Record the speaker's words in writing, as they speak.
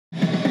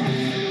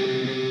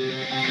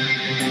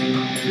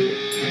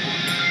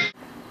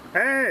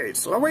Hey,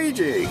 it's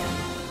Luigi.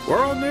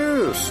 World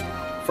news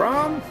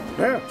from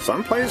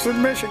someplace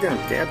in Michigan.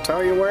 Can't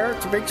tell you where.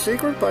 It's a big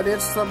secret, but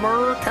it's the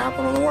murder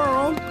capital of the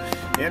world.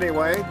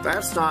 Anyway,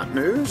 that's not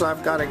news.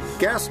 I've got a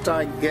guest,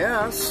 I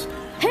guess.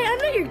 Hey, I'm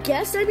not your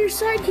guest. I'm your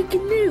sidekick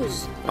in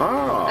news.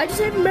 Oh. I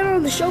just haven't been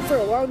on the show for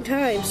a long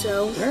time,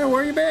 so. Yeah,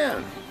 where you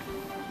been?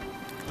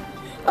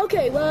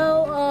 Okay,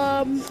 well,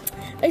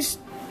 I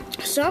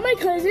saw my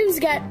cousins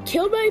got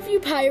killed by a few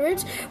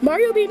pirates.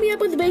 Mario beat me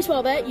up with a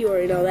baseball bat. You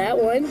already know that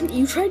one.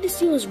 You tried to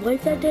steal his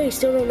wife that day.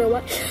 Still don't know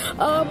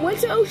why. Went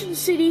to Ocean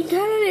City,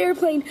 got on an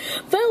airplane,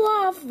 fell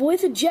off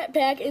with a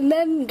jetpack, and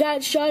then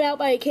got shot out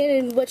by a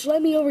cannon, which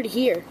led me over to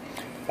here.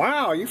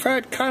 Wow, you've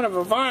had kind of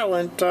a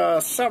violent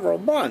several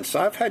months.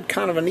 I've had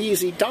kind of an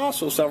easy,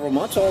 docile several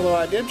months, although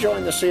I did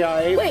join the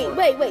CIA.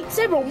 Wait,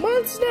 several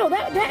months? No,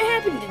 that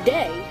happened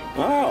today.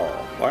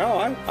 Oh,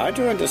 well, I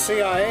joined the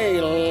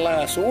CIA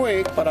last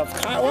week, but I've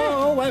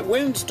that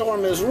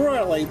windstorm is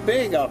really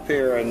big up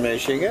here in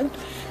Michigan.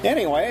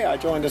 Anyway, I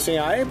joined the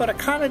CIA, but I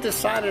kind of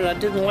decided I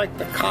didn't like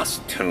the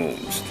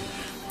costumes.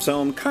 So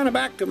I'm kind of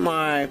back to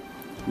my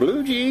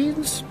blue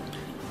jeans,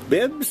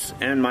 bibs,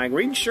 and my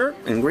green shirt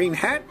and green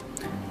hat,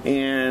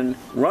 and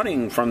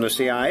running from the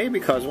CIA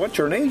because once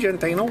you're an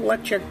agent, they don't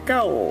let you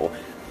go.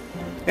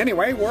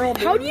 Anyway, world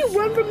news. How do you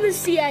run from the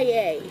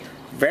CIA?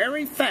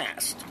 Very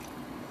fast.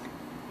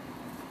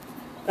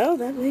 Oh,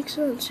 that makes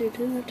sense. You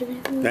do have to be.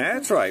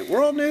 That's right.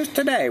 World news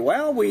today.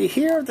 Well, we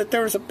hear that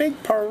there's a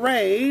big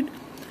parade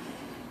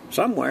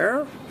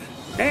somewhere,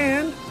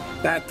 and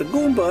that the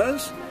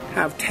Goombas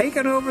have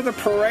taken over the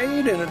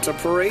parade, and it's a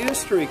parade of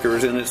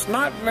streakers, and it's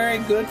not very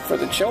good for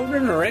the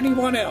children or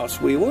anyone else.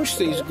 We wish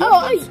these Goombas... Oh,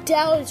 I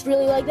doubt it's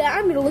really like that.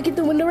 I'm going to look at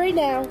the window right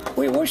now.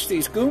 We wish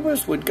these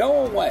Goombas would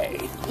go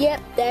away.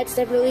 Yep, that's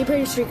definitely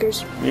parade of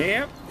streakers.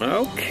 Yep,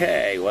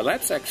 okay. Well,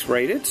 that's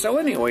X-rated. So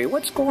anyway,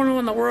 what's going on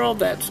in the world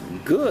that's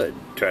good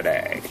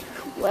today?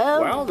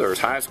 Well, there's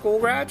high school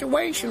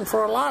graduation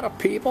for a lot of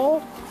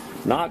people.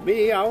 Not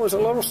me. I was a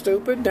little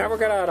stupid. Never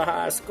got out of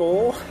high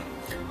school.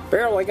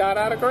 Barely got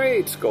out of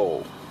grade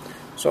school.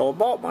 So I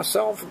bought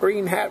myself a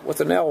green hat with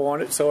an L on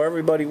it so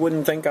everybody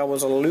wouldn't think I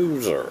was a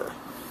loser.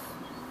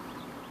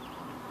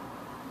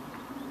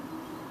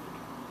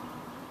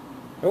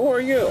 Who are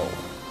you?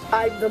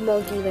 I'm the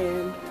monkey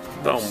man.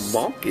 The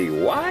monkey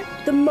what?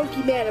 The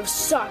monkey man of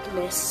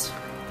sockness.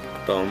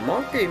 The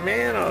monkey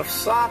man of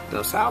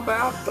sockness. How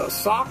about the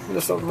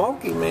sockness of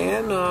monkey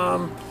man?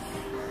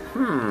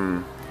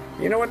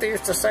 You know what they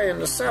used to say in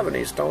the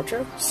 70s, don't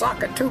you?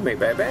 Sock it to me,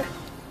 baby.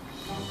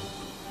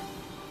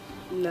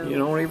 No. You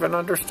don't even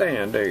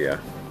understand, do you?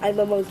 I'm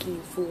a monkey,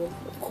 you fool.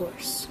 Of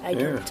course. I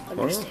don't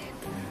understand.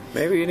 Well,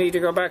 maybe you need to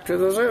go back to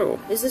the zoo.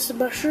 Is this a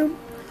mushroom?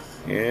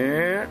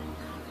 Yeah.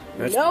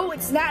 No,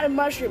 it's not a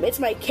mushroom. It's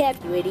my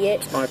cat, you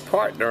idiot. It's my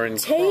partner in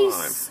crime.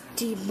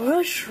 Tasty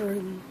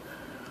mushroom.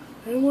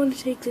 I want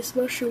to take this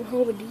mushroom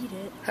home and eat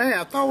it. Hey,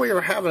 I thought we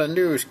were having a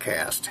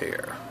newscast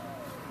here.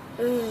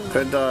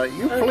 Could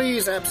you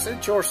please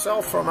absent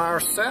yourself from our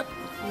set?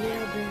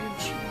 Yeah,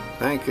 bitch.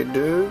 Thank you,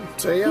 dude.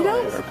 See you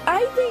later.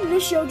 I think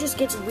this show just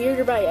gets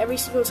weirder by every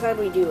single time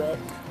we do it.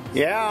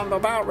 Yeah, I'm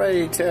about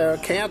ready to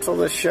cancel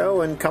this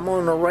show and come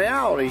on a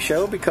reality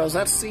show because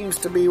that seems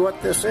to be what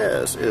this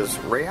is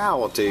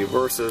reality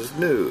versus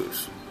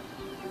news.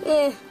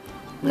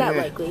 Not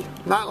likely.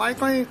 Not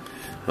likely?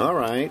 All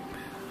right.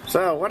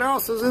 So, what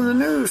else is in the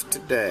news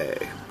today?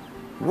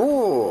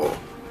 Whoa.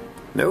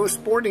 No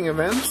sporting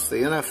events. The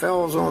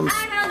NFL's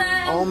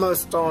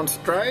almost on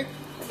strike.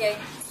 Okay.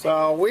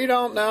 So we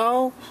don't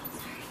know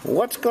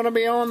what's going to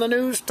be on the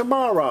news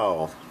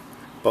tomorrow.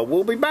 But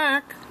we'll be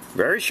back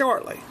very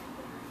shortly.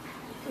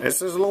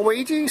 This is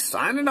Luigi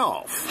signing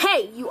off.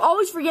 Hey, you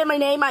always forget my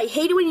name. I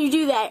hate it when you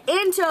do that.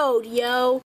 And Toad, yo.